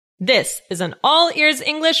This is an All Ears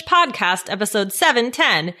English podcast, episode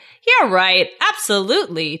 710. Yeah, right.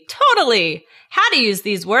 Absolutely. Totally. How to use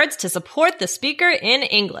these words to support the speaker in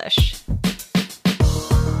English.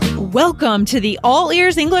 Welcome to the All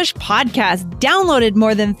Ears English podcast, downloaded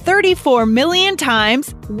more than 34 million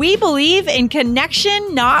times. We believe in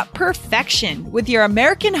connection, not perfection, with your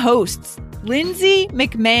American hosts, Lindsay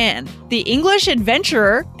McMahon, the English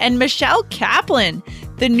adventurer, and Michelle Kaplan,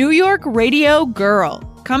 the New York radio girl.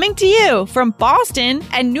 Coming to you from Boston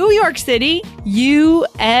and New York City,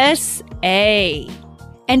 USA.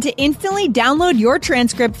 And to instantly download your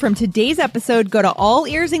transcript from today's episode, go to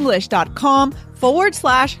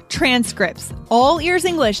allearsenglish.com/transcripts.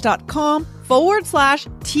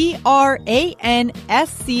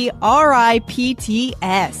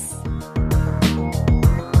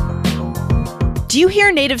 Do you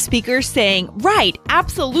hear native speakers saying, right,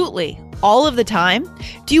 absolutely, all of the time?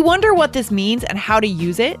 Do you wonder what this means and how to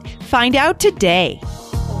use it? Find out today.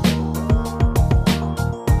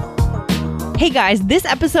 Hey guys, this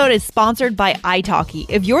episode is sponsored by italki.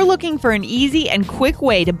 If you're looking for an easy and quick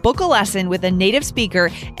way to book a lesson with a native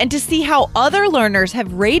speaker and to see how other learners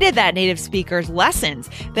have rated that native speaker's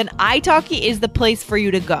lessons, then italki is the place for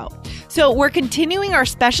you to go. So we're continuing our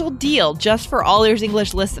special deal just for All Ears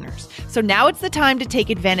English listeners. So now it's the time to take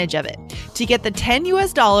advantage of it. To get the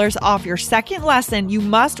 $10 off your second lesson, you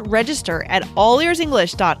must register at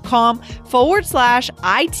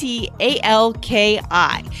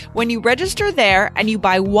allearsenglish.com/italki. When you register there and you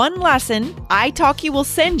buy one lesson, italki will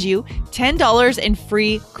send you $10 in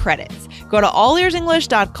free credits. Go to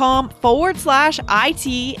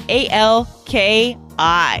allearsenglish.com/italki.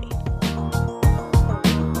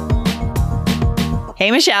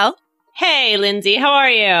 Hey, Michelle. Hey, Lindsay. How are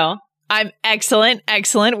you? I'm excellent.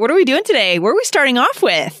 What are we doing today? Where are we starting off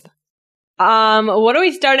with? What are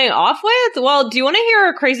we starting off with? Well, do you want to hear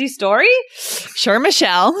a crazy story? Sure,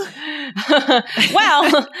 Michelle.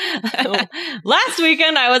 Well, last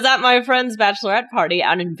weekend I was at my friend's bachelorette party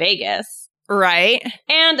out in Vegas. Right.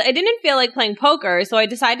 And I didn't feel like playing poker, so I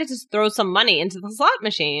decided to throw some money into the slot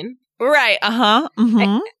machine. Right.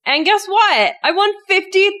 Mm-hmm. And guess what? I won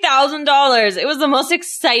 $50,000. It was the most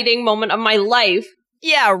exciting moment of my life.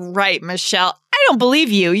 Yeah, right, Michelle. I don't believe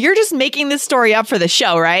you. You're just making this story up for the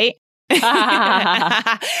show, right?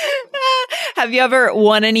 Have you ever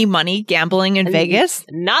won any money gambling in Vegas?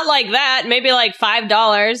 Not like that. Maybe like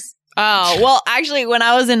 $5. Oh, well, actually, when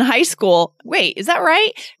I was in high school, wait, is that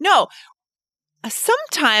right? No.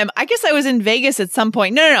 Sometime, I guess I was in Vegas at some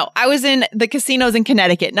point. No. I was in the casinos in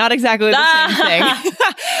Connecticut. Not exactly the same thing.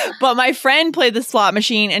 But my friend played the slot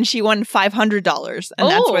machine and she won $500. And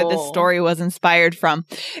that's where this story was inspired from.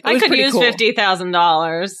 I could use cool.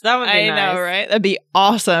 $50,000. That would be nice. I know, right? That'd be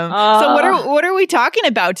awesome. So what are we talking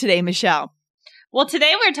about today, Michelle? Well,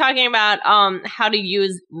 today we're talking about how to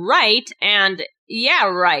use right and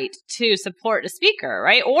right to support a speaker,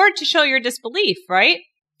 right? Or to show your disbelief, right?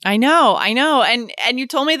 I know. And you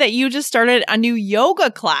told me that you just started a new yoga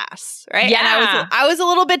class, right? Yeah. And I was a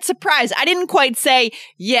little bit surprised. I didn't quite say,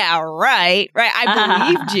 yeah, right.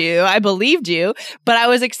 I believed you, but I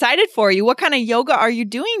was excited for you. What kind of yoga are you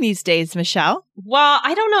doing these days, Michelle? Well,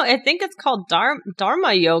 I don't know. I think it's called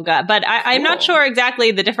Dharma yoga, but I'm not sure exactly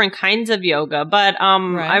the different kinds of yoga, but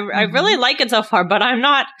I really like it so far, but I'm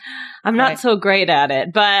not so great at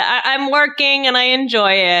it, but I'm working and I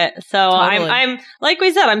enjoy it. So totally. I'm like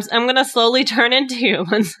we said, I'm going to slowly turn into you,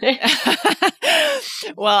 Lindsay.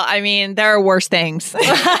 Well, I mean, there are worse things.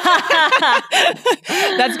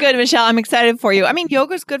 That's good, Michelle. I'm excited for you. I mean,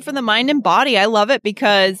 yoga is good for the mind and body. I love it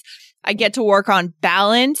because I get to work on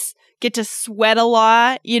balance, get to sweat a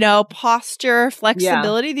lot, posture,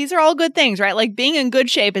 flexibility. Yeah. These are all good things, right? Like being in good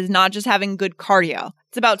shape is not just having good cardio.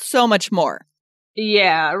 It's about so much more.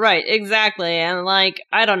 Yeah, right. Exactly. And I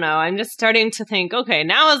don't know. I'm just starting to think, okay,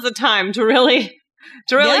 now is the time to really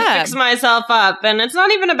fix myself up. And it's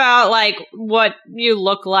not even about what you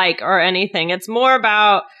look like or anything. It's more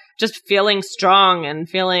about just feeling strong and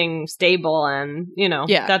feeling stable and,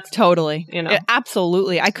 that's totally,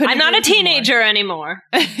 absolutely. I'm not a teenager anymore.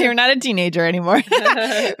 You're not a teenager anymore.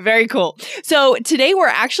 Very cool. So today we're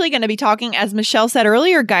actually going to be talking, as Michelle said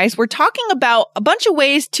earlier, guys, we're talking about a bunch of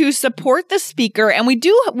ways to support the speaker. And I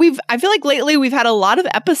feel like lately we've had a lot of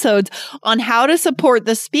episodes on how to support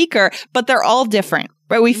the speaker, but they're all different.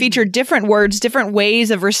 Right? We feature different words, different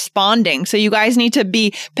ways of responding. So you guys need to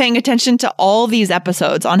be paying attention to all these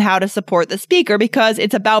episodes on how to support the speaker because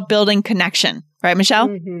it's about building connection. Right, Michelle?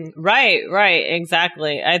 Mm-hmm. Right.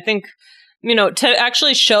 Exactly. I think to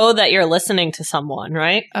actually show that you're listening to someone,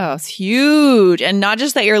 right? Oh, it's huge. And not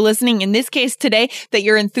just that you're listening, in this case today, that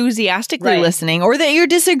you're enthusiastically listening or that you're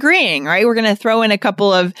disagreeing, right? We're going to throw in a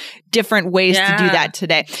couple of different ways to do that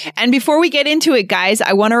today. And before we get into it, guys,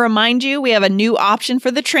 I want to remind you, we have a new option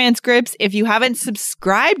for the transcripts. If you haven't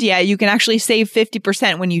subscribed yet, you can actually save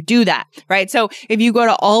 50% when you do that, right? So if you go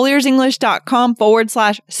to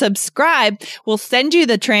allearsenglish.com/subscribe, we'll send you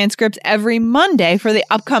the transcripts every Monday for the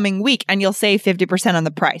upcoming week, and you'll save 50% on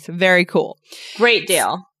the price. Very cool. Great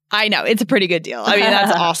deal. I know. It's a pretty good deal. I mean,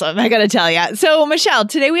 that's awesome. I got to tell you. So, Michelle,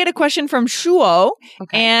 today we had a question from Shuo,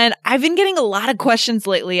 and I've been getting a lot of questions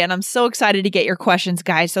lately, and I'm so excited to get your questions,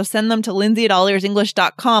 guys. So send them to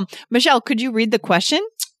lindsay@allearsenglish.com. Michelle, could you read the question?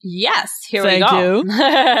 Yes, here we go.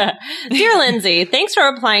 Dear Lindsay, thanks for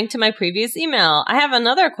replying to my previous email. I have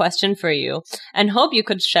another question for you and hope you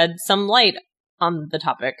could shed some light on the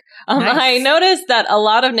topic. Nice. I noticed that a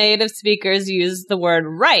lot of native speakers use the word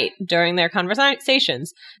right during their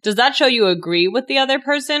conversations. Does that show you agree with the other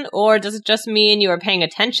person, or does it just mean you are paying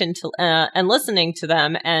attention to and listening to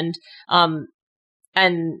them and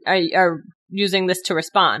are using this to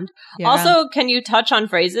respond? Yeah. Also, can you touch on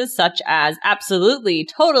phrases such as absolutely,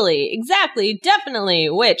 totally, exactly, definitely,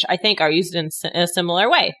 which I think are used in a similar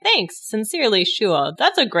way? Thanks. Sincerely, Shuo.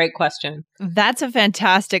 That's a great question. That's a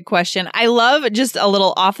fantastic question. I love, just a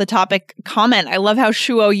little off the topic comment, I love how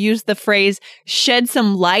Shuo used the phrase shed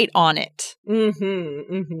some light on it.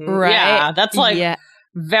 Right? Yeah, that's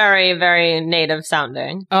very, very native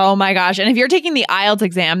sounding. Oh my gosh. And if you're taking the IELTS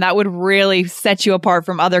exam, that would really set you apart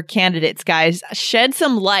from other candidates, guys. Shed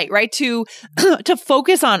some light, right? To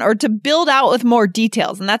focus on or to build out with more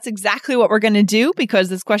details. And that's exactly what we're going to do because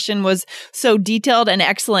this question was so detailed and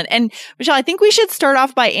excellent. And Michelle, I think we should start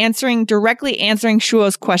off by directly answering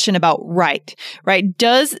Shuo's question about right?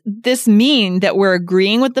 Does this mean that we're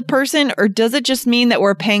agreeing with the person, or does it just mean that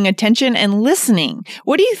we're paying attention and listening?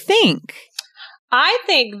 What do you think? I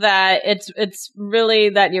think that it's really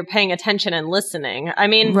that you're paying attention and listening. I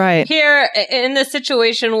mean, here in this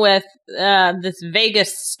situation with this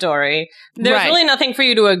Vegas story, there's really nothing for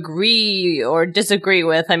you to agree or disagree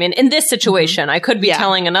with. I mean, in this situation, I could be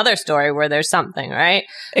telling another story where there's something, right?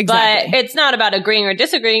 Exactly. But it's not about agreeing or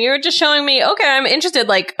disagreeing. You're just showing me, okay, I'm interested.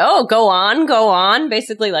 Like, oh, go on,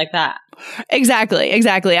 basically like that.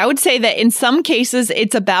 Exactly. I would say that in some cases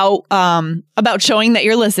it's about showing that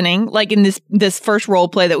you're listening, like in this first role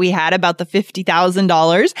play that we had about the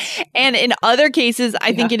 $50,000. And in other cases,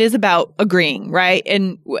 I think it is about agreeing, right?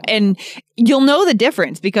 And you'll know the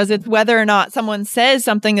difference because it's whether or not someone says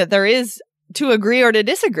something that there is to agree or to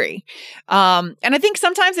disagree. And I think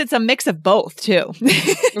sometimes it's a mix of both too.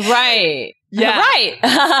 Right. Yeah.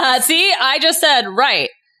 Right. See, I just said right.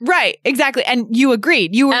 Right, exactly. And you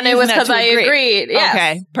agreed. And it was because I agreed. Yes.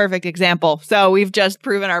 Okay, perfect example. So we've just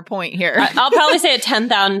proven our point here. I'll probably say it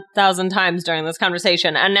 10,000 times during this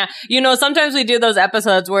conversation. And now, sometimes we do those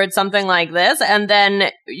episodes where it's something like this, and then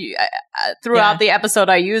throughout the episode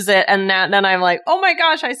I use it, and then I'm like, oh my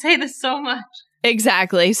gosh, I say this so much.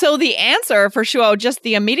 Exactly. So the answer for Shuo, just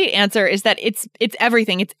the immediate answer is that it's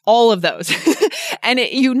everything. It's all of those. And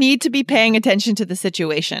you need to be paying attention to the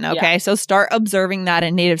situation. Okay. Yeah. So start observing that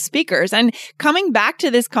in native speakers and coming back to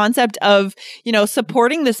this concept of,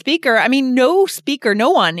 supporting the speaker. I mean, no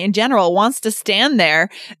one in general wants to stand there,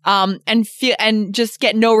 and just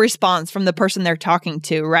get no response from the person they're talking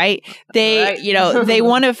to. Right. They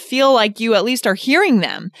want to feel like you at least are hearing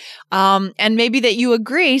them. And maybe that you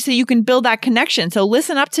agree so you can build that connection. So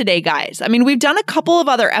listen up today, guys. I mean, we've done a couple of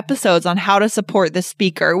other episodes on how to support the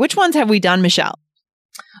speaker. Which ones have we done, Michelle?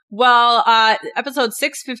 Well, episode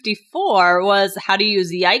 654 was how to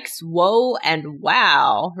use yikes, whoa, and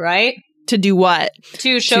wow, right? To do what?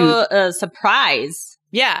 To show a surprise.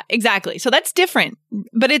 Yeah, exactly. So that's different,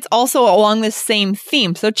 but it's also along this same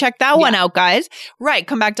theme. So check that one out, guys. Right.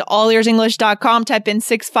 Come back to allearsenglish.com, type in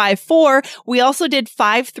 654. We also did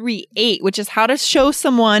 538, which is how to show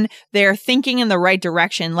someone they're thinking in the right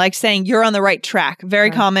direction, like saying you're on the right track.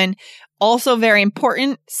 Very common. Also very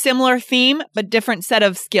important, similar theme, but different set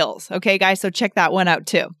of skills. Okay, guys. So check that one out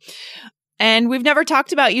too. And we've never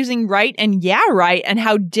talked about using right and yeah, right, and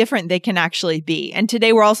how different they can actually be. And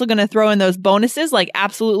today we're also going to throw in those bonuses like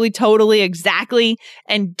absolutely, totally, exactly,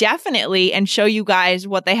 and definitely, and show you guys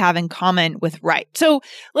what they have in common with right. So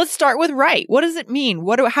let's start with right. What does it mean?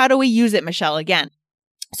 How do we use it, Michelle, again?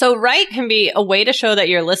 So right can be a way to show that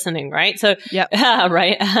you're listening, right? So,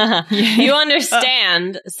 right. You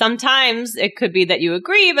understand. Sometimes it could be that you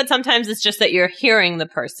agree, but sometimes it's just that you're hearing the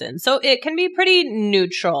person. So it can be pretty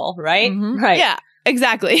neutral, right? Mm-hmm. Right. Yeah.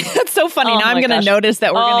 Exactly. That's so funny. Oh now I'm going to notice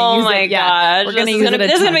that we're going to use it. Oh my gosh. We're going to use it.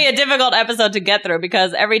 This is going to be a difficult episode to get through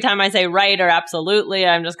because every time I say right or absolutely,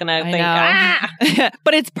 I'm just going to think,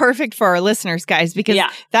 But it's perfect for our listeners, guys, because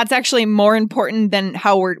that's actually more important than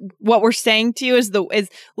what we're saying to you is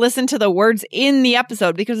listen to the words in the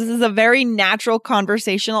episode, because this is a very natural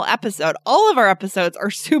conversational episode. All of our episodes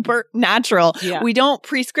are super natural. Yeah. We don't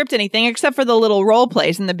prescript anything except for the little role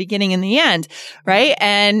plays in the beginning and the end, right?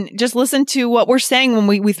 And just listen to what we're saying when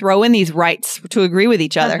we throw in these rights to agree with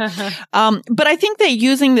each other. But I think that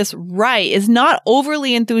using this right is not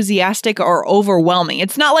overly enthusiastic or overwhelming.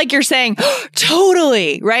 It's not like you're saying,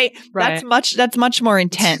 totally, right? That's much more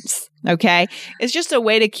intense. Okay. It's just a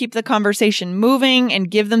way to keep the conversation moving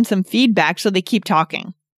and give them some feedback so they keep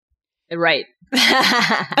talking. Right.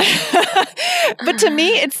 But to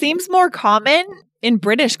me, it seems more common in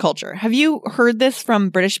British culture. Have you heard this from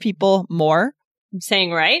British people more?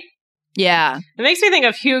 Saying right? Yeah. It makes me think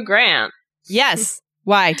of Hugh Grant. Yes.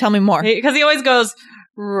 Why? Tell me more. Because he always goes,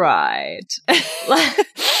 right.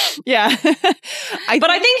 Yeah. I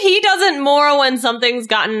think he does it more when something's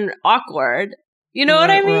gotten awkward. You know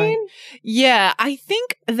what I mean? Right. Yeah. I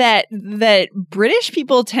think that British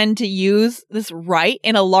people tend to use this right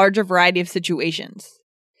in a larger variety of situations.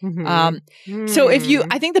 Mm-hmm. So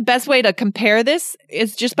I think the best way to compare this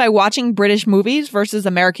is just by watching British movies versus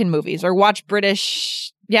American movies, or watch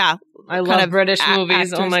British, I love British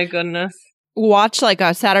movies. Actors. Oh my goodness. Watch like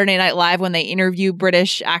a Saturday Night Live when they interview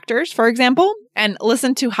British actors, for example, and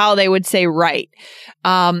listen to how they would say right.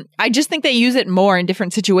 I just think they use it more in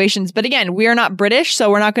different situations. But again, we are not British, so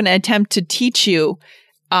we're not going to attempt to teach you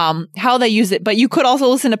how they use it. But you could also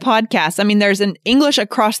listen to podcasts. I mean, there's an English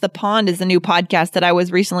Across the Pond is a new podcast that I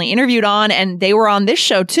was recently interviewed on, and they were on this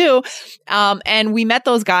show too. And we met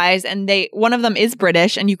those guys, and one of them is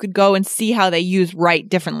British, and you could go and see how they use right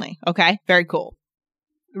differently. Okay. Very cool.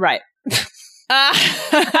 Right.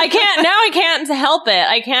 I can't help it.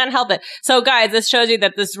 I can't help it. So guys, this shows you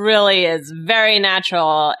that this really is very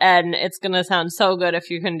natural, and it's going to sound so good if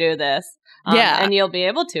you can do this. And you'll be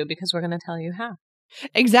able to, because we're going to tell you how.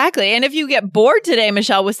 Exactly. And if you get bored today,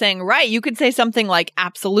 Michelle was saying, right, you could say something like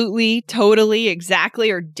absolutely, totally,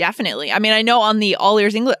 exactly, or definitely. I mean, I know on the on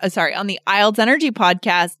the IELTS Energy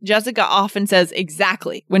podcast, Jessica often says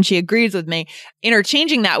exactly when she agrees with me,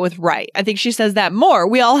 interchanging that with right. I think she says that more.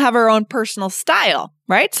 We all have our own personal style,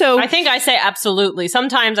 right? So I think I say absolutely.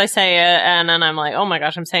 Sometimes I say it and then I'm like, oh my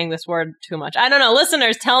gosh, I'm saying this word too much. I don't know.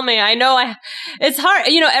 Listeners, tell me. I know it's hard.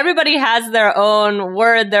 You know, everybody has their own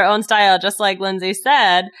word, their own style, just like Lindsay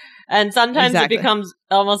said. And sometimes it becomes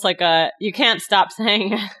almost like you can't stop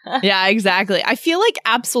saying it. Yeah, exactly. I feel like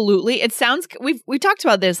absolutely. It sounds, we talked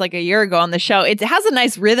about this like a year ago on the show. It has a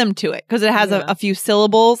nice rhythm to it because it has a few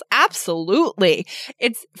syllables. Absolutely.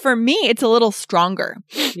 For me, it's a little stronger.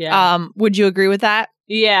 Yeah. Would you agree with that?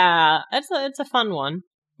 Yeah. It's a fun one.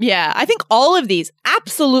 Yeah. I think all of these,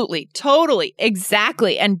 absolutely, totally,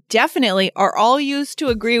 exactly, and definitely are all used to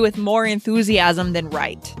agree with more enthusiasm than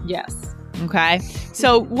right. Yes. Okay.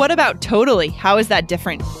 So what about totally? How is that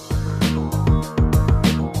different?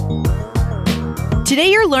 Today,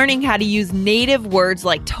 you're learning how to use native words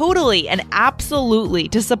like totally and absolutely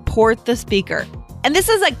to support the speaker. And this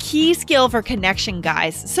is a key skill for connection,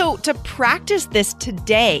 guys. So to practice this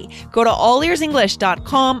today, go to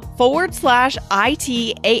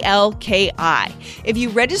allearsenglish.com/ITALKI. If you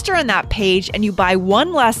register on that page and you buy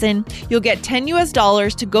one lesson, you'll get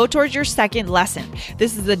 $10 to go towards your second lesson.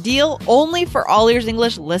 This is a deal only for All Ears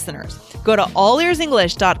English listeners. Go to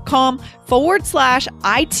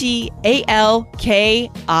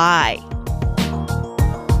allearsenglish.com/ITALKI.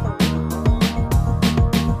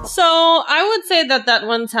 So I would say that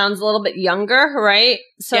one sounds a little bit younger, right?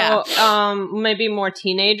 So maybe more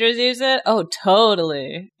teenagers use it. Oh,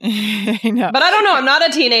 totally. I know. But I don't know. I'm not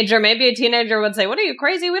a teenager. Maybe a teenager would say, what are you,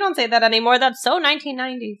 crazy? We don't say that anymore. That's so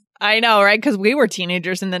 1990s. I know, right? Because we were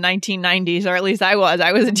teenagers in the 1990s, or at least I was.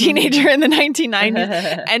 I was a teenager in the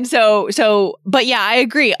 1990s. And but yeah, I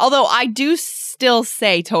agree. Although I do still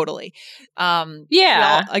say totally. We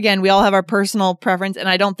all have our personal preference, and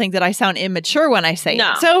I don't think that I sound immature when I say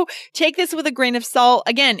it. So take this with a grain of salt.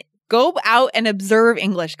 Again, go out and observe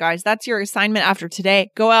English, guys. That's your assignment after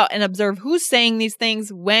today. Go out and observe who's saying these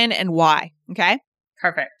things, when, and why. Okay?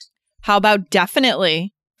 Perfect. How about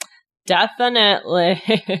definitely? Definitely.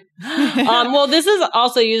 Well, this is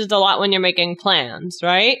also used a lot when you're making plans,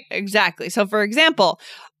 right? Exactly. So, for example,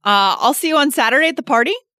 I'll see you on Saturday at the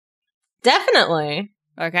party. Definitely.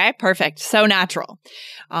 Okay, perfect. So natural.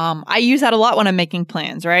 I use that a lot when I'm making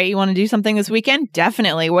plans, right? You want to do something this weekend?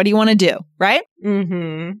 Definitely. What do you want to do, right?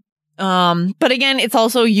 Mm-hmm. But again, it's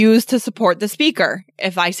also used to support the speaker.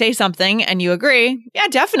 If I say something and you agree, yeah,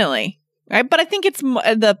 definitely. Right. But I think it's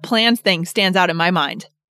the plans thing stands out in my mind.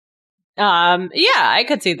 Yeah, I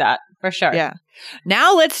could see that for sure. Yeah.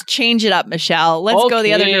 Now let's change it up, Michelle. Let's go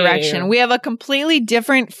the other direction. We have a completely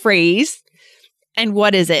different phrase. And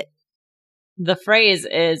what is it? The phrase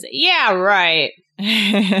is, yeah, right.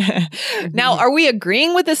 Now, are we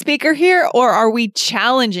agreeing with the speaker here, or are we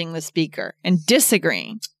challenging the speaker and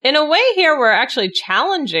disagreeing? In a way here, we're actually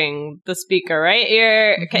challenging the speaker, right?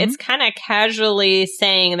 It's kind of casually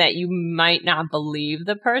saying that you might not believe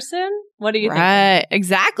the person. What do you think? Right,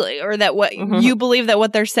 exactly. Or that what you believe that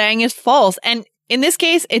what they're saying is false. And in this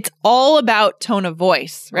case, it's all about tone of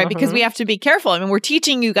voice, right? Because we have to be careful. I mean, we're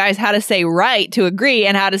teaching you guys how to say right to agree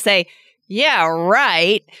and how to say yeah,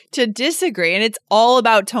 right, to disagree. And it's all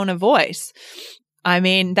about tone of voice. I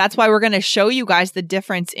mean, that's why we're going to show you guys the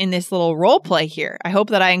difference in this little role play here. I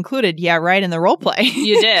hope that I included yeah, right in the role play.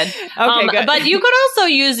 You did. Okay, good. But you could also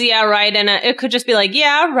use yeah, right. And it could just be like,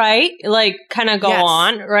 yeah, right. Like kind of go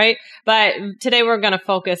on, right? But today we're going to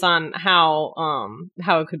focus on how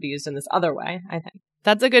it could be used in this other way, I think.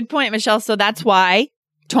 That's a good point, Michelle. So that's why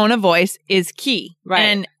tone of voice is key. Right.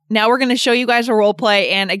 And now we're going to show you guys a role play.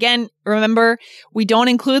 And again, remember, we don't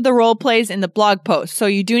include the role plays in the blog post. So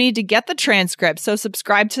you do need to get the transcript. So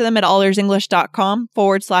subscribe to them at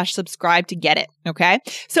allearsenglish.com/subscribe to get it. Okay.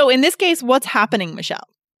 So in this case, what's happening, Michelle?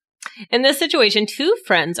 In this situation, two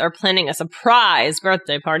friends are planning a surprise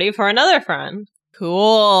birthday party for another friend.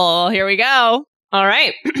 Cool. Here we go. All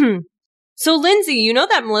right. So Lindsay, you know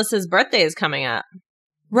that Melissa's birthday is coming up.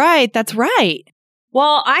 Right. That's right.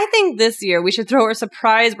 Well, I think this year we should throw her a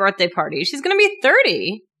surprise birthday party. She's going to be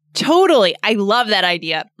 30. Totally. I love that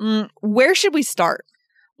idea. Where should we start?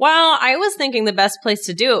 Well, I was thinking the best place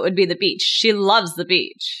to do it would be the beach. She loves the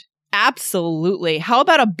beach. Absolutely. How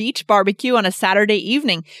about a beach barbecue on a Saturday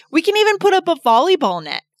evening? We can even put up a volleyball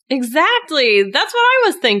net. Exactly. That's what I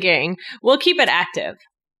was thinking. We'll keep it active.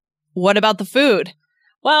 What about the food?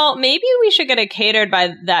 Well, maybe we should get it catered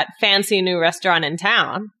by that fancy new restaurant in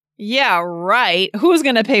town. Yeah, right. Who's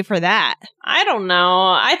going to pay for that? I don't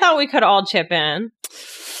know. I thought we could all chip in.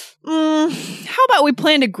 How about we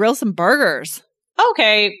plan to grill some burgers?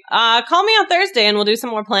 Okay. Call me on Thursday and we'll do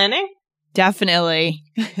some more planning. Definitely.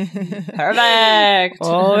 Perfect.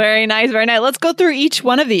 Oh, very nice. Very nice. Let's go through each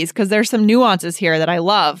one of these because there's some nuances here that I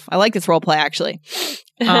love. I like this role play, actually.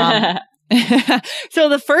 So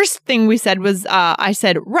the first thing we said was, I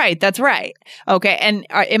said, right, that's right. Okay. And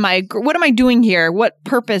what am I doing here? What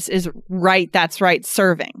purpose is right, that's right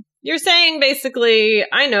serving? You're saying basically,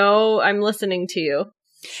 I know, I'm listening to you.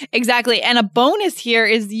 Exactly. And a bonus here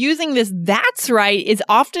is using this that's right is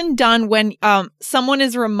often done when someone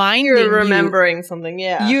is reminding you. You're remembering something,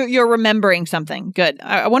 yeah. You're remembering something. Good.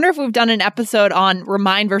 I wonder if we've done an episode on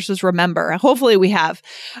remind versus remember. Hopefully we have.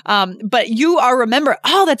 But you are remember.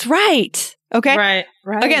 Oh, that's right. Okay. Right.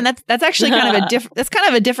 Again, that's actually kind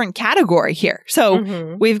of a different category here.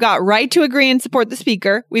 So we've got right to agree and support the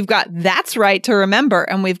speaker. We've got that's right to remember,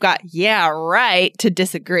 and we've got yeah, right to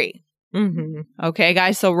disagree. Okay,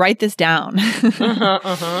 guys. So write this down.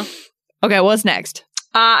 Okay. What's next?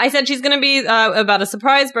 I said she's going to be about a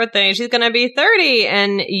surprise birthday. She's going to be 30.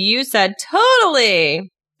 And you said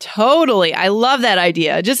totally. Totally. I love that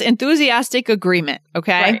idea. Just enthusiastic agreement.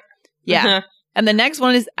 Okay. Right. Yeah. And the next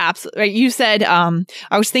one is absolutely right. You said, I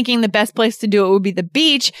was thinking the best place to do it would be the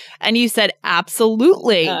beach. And you said,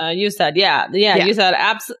 absolutely. You said, yeah. You said,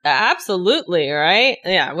 absolutely. Right.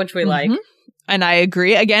 Yeah. Which we like. And I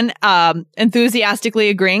agree. Again, enthusiastically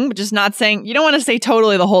agreeing, but just not saying, you don't want to say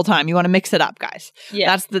totally the whole time. You want to mix it up, guys.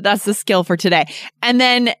 Yeah. That's the skill for today. And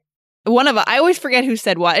then I always forget who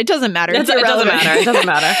said what. It doesn't matter. It doesn't matter. Then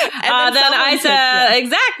I said,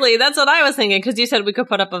 exactly. That's what I was thinking. Because you said we could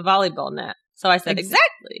put up a volleyball net. So I said,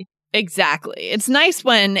 exactly. Exactly. It's nice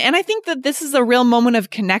and I think that this is a real moment of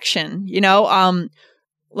connection,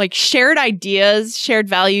 like shared ideas, shared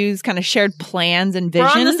values, kind of shared plans and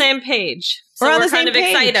visions. We're on the same page. So we're kind of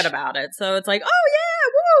excited about it. So it's like, oh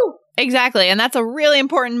yeah, woo! Exactly. And that's a really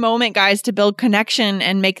important moment, guys, to build connection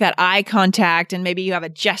and make that eye contact. And maybe you have a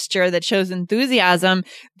gesture that shows enthusiasm.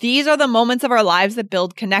 These are the moments of our lives that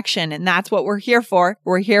build connection. And that's what we're here for.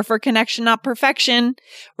 We're here for connection, not perfection,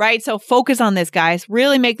 right? So focus on this, guys.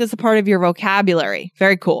 Really make this a part of your vocabulary.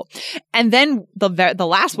 Very cool. And then the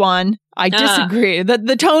last one, I disagree.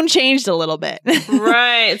 The tone changed a little bit.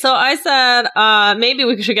 Right. So I said, maybe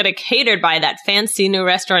we should get it catered by that fancy new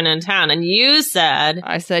restaurant in town. And you said...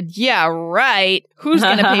 I said, yeah, right. Who's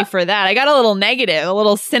going to pay for that? I got a little negative, a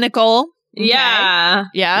little cynical. Okay. Yeah.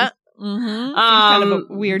 Yeah. Mm-hmm. Kind of a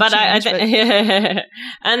weird but change,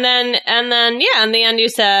 and then yeah, in the end you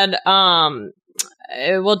said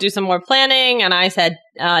we'll do some more planning, and I said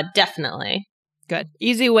definitely. Good.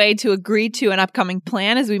 Easy way to agree to an upcoming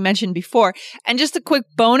plan, as we mentioned before. And just a quick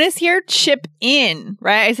bonus here, chip in,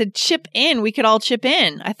 right? I said chip in. We could all chip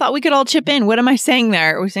in. I thought we could all chip in. What am I saying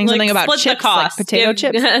there? Are we saying something about split chips, the cost. like potato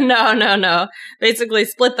chips? No. Basically,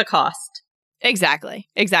 split the cost. Exactly.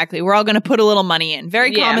 We're all going to put a little money in.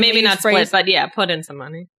 Very common. Maybe not phrase. Split, but yeah, put in some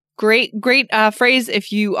money. Great phrase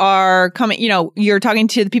if you are coming, you're talking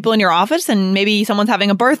to the people in your office and maybe someone's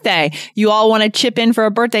having a birthday. You all want to chip in for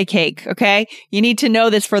a birthday cake, okay? You need to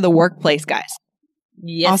know this for the workplace, guys.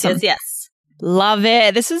 Yes, awesome. yes. Love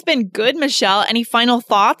it. This has been good, Michelle. Any final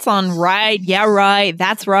thoughts on right, yeah, right,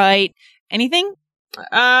 that's right? Anything?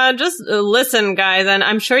 Just listen, guys, and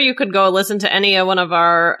I'm sure you could go listen to any one of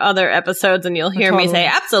our other episodes and you'll hear me say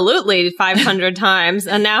absolutely 500 times.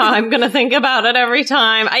 And now I'm going to think about it every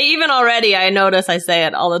time. I notice I say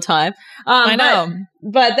it all the time. I know.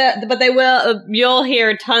 But you'll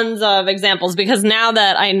hear tons of examples, because now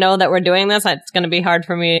that I know that we're doing this, it's going to be hard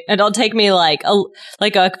for me. It'll take me like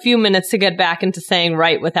a few minutes to get back into saying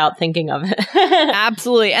right without thinking of it.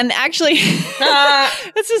 Absolutely. And actually,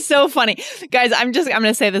 this is so funny. Guys, I'm going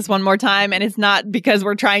to say this one more time, and it's not because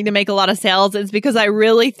we're trying to make a lot of sales. It's because I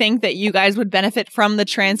really think that you guys would benefit from the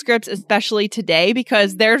transcripts, especially today,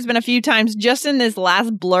 because there's been a few times just in this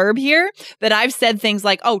last blurb here that I've said things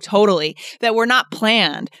like, oh, totally, that we're not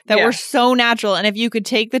planned, that we're so natural. And if you could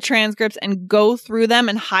take the transcripts and go through them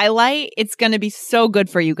and highlight, it's going to be so good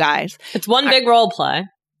for you guys. It's one big role play.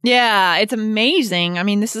 Yeah, it's amazing. I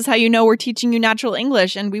mean, this is how you know we're teaching you natural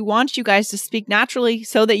English, and we want you guys to speak naturally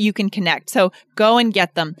so that you can connect. So go and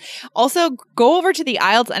get them. Also, go over to the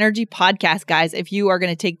IELTS Energy podcast, guys, if you are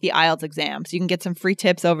going to take the IELTS exam. So you can get some free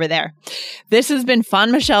tips over there. This has been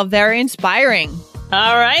fun, Michelle. Very inspiring.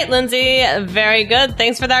 All right, Lindsay. Very good.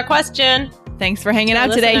 Thanks for that question. Thanks for hanging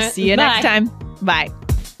out today. See you next time. Bye.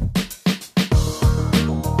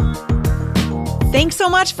 Thanks so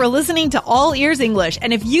much for listening to All Ears English.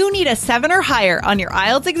 And if you need a 7 or higher on your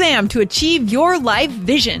IELTS exam to achieve your life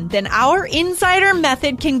vision, then our Insider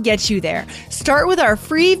Method can get you there. Start with our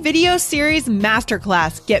free video series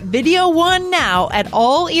masterclass. Get video 1 now at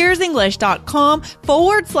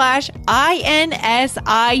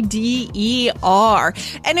allearsenglish.com/INSIDER.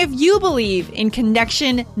 And if you believe in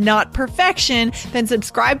connection, not perfection, then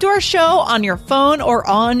subscribe to our show on your phone or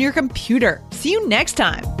on your computer. See you next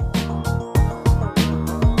time.